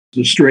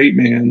the straight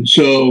man.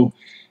 So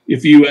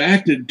if you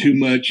acted too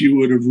much, you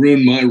would have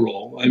ruined my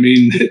role. I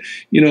mean,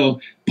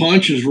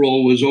 Ponch's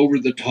role was over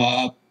the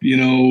top,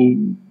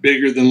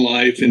 bigger than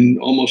life in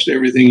almost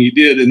everything he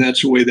did. And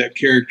that's the way that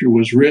character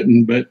was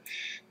written. But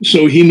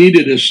so he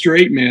needed a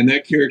straight man.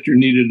 That character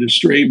needed a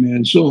straight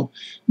man. So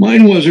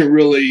mine wasn't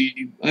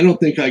really, I don't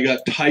think I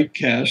got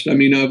typecast. I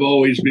mean, I've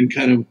always been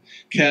kind of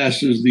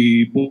cast as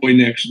the boy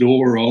next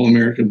door,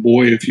 all-American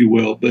boy, if you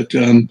will. But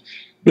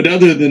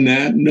other than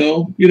that,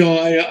 no.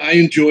 I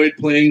enjoyed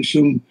playing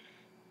some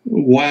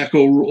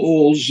wacko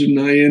roles, and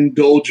I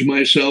indulge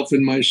myself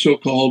in my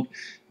so-called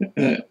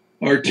uh,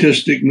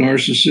 artistic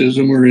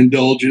narcissism or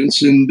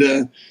indulgence,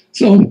 and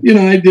so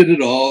I did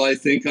it all. I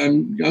think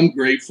I'm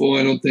grateful.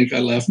 I don't think I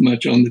left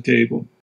much on the table.